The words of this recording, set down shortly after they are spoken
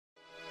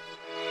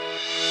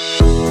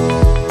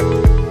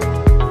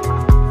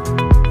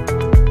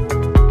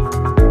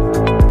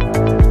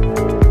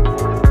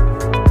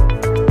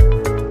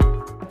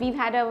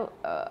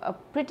a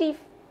pretty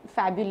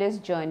fabulous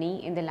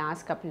journey in the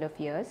last couple of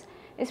years,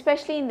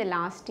 especially in the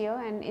last year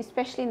and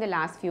especially in the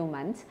last few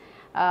months.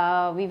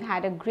 We've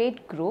had a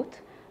great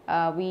growth.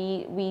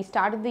 We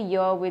started the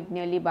year with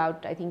nearly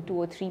about, I think, 2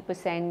 or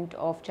 3%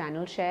 of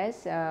channel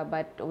shares,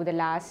 but over the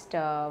last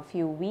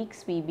few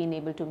weeks we've been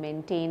able to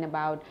maintain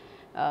about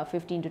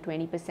 15 to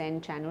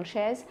 20% channel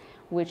shares,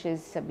 which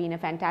has been a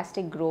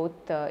fantastic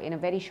growth in a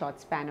very short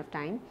span of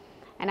time.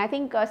 And I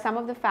think some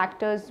of the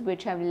factors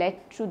which have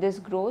led to this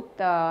growth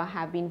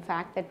have been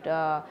fact that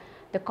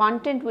the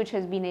content which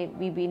has been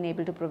we've been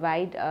able to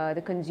provide,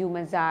 the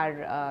consumers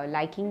are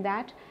liking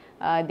that.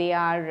 They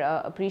are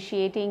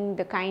appreciating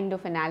the kind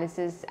of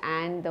analysis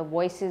and the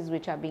voices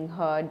which are being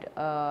heard,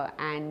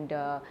 and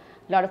a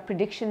lot of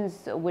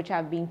predictions which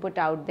are being put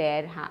out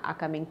there are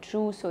coming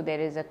true. So there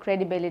is a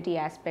credibility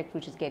aspect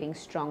which is getting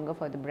stronger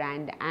for the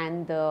brand,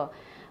 and the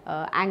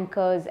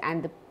anchors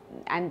and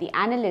the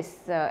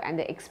analysts and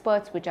the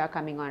experts which are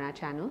coming on our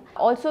channel.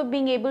 Also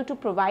being able to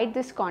provide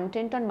this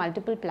content on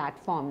multiple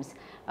platforms,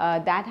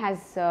 that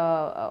has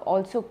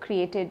also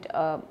created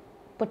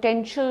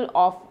potential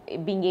of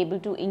being able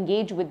to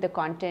engage with the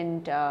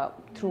content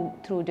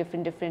through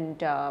different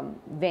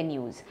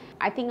venues.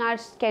 I think our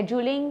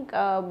scheduling,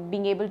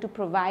 being able to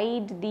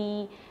provide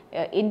the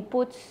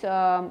inputs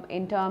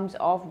in terms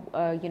of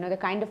the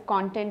kind of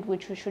content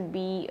which should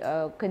be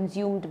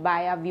consumed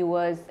by our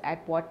viewers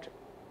at what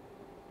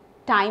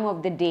time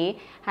of the day,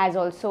 has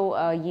also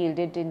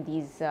yielded in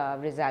these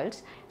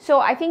results. So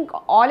I think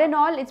all in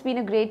all, it's been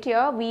a great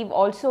year. We've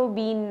also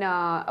been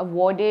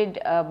awarded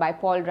by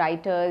Paul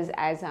Writers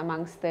as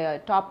amongst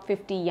the top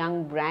 50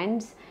 young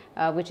brands,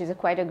 which is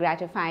quite a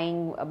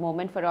gratifying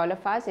moment for all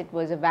of us. It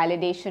was a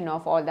validation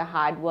of all the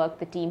hard work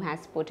the team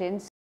has put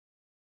in.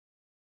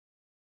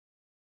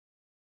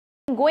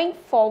 Going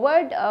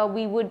forward,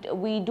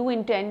 we do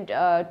intend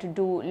to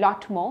do a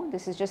lot more.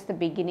 This is just the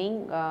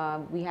beginning.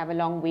 We have a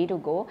long way to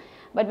go,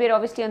 but we're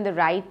obviously on the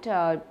right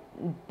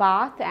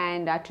path,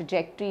 and our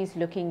trajectory is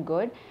looking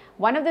good.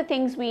 One of the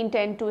things we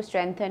intend to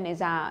strengthen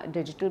is our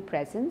digital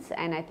presence,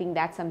 and I think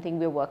that's something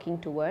we're working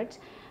towards.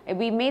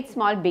 We made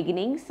small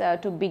beginnings.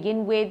 To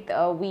begin with,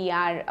 we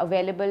are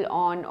available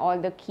on all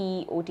the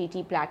key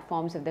OTT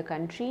platforms of the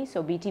country.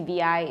 So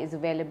BTVI is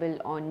available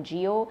on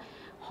Jio,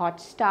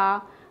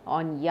 Hotstar,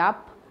 on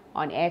Yup,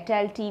 on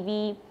Airtel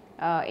TV.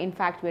 In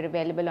fact, we're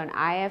available on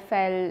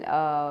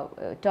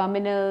IFL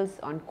terminals,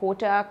 on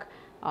Kotak,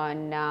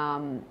 on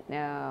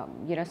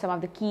some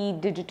of the key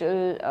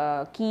digital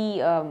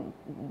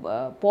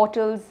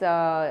portals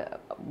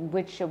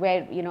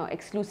where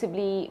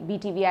exclusively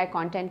BTVI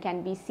content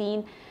can be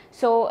seen.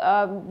 So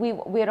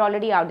we're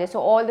already out there. So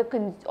all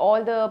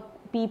the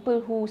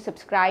people who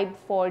subscribe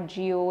for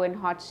Jio and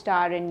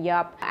Hotstar and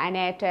Yup and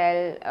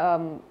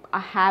Airtel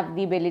have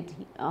the ability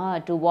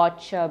to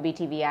watch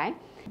BTVI.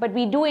 But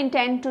we do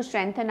intend to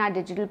strengthen our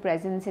digital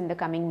presence in the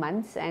coming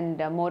months, and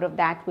more of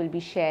that will be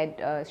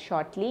shared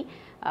shortly.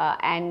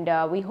 And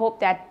we hope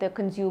that the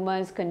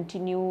consumers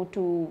continue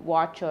to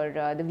watch, or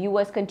the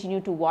viewers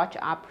continue to watch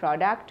our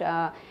product.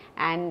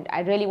 And I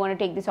really want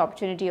to take this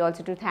opportunity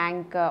also to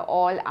thank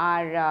all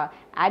our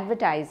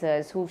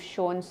advertisers who've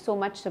shown so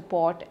much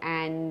support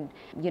and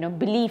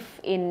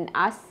belief in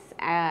us,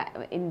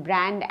 in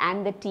brand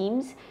and the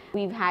teams.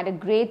 We've had a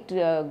great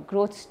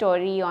growth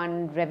story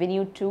on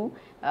revenue too.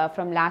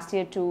 From last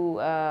year to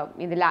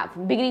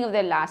beginning of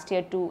the last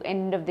year to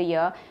end of the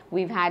year,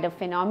 we've had a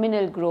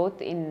phenomenal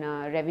growth in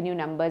revenue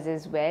numbers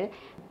as well.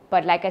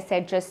 But like I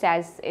said, just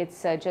as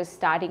it's just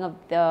starting of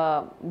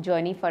the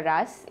journey for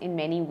us in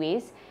many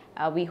ways,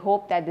 we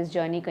hope that this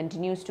journey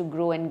continues to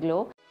grow and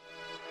glow.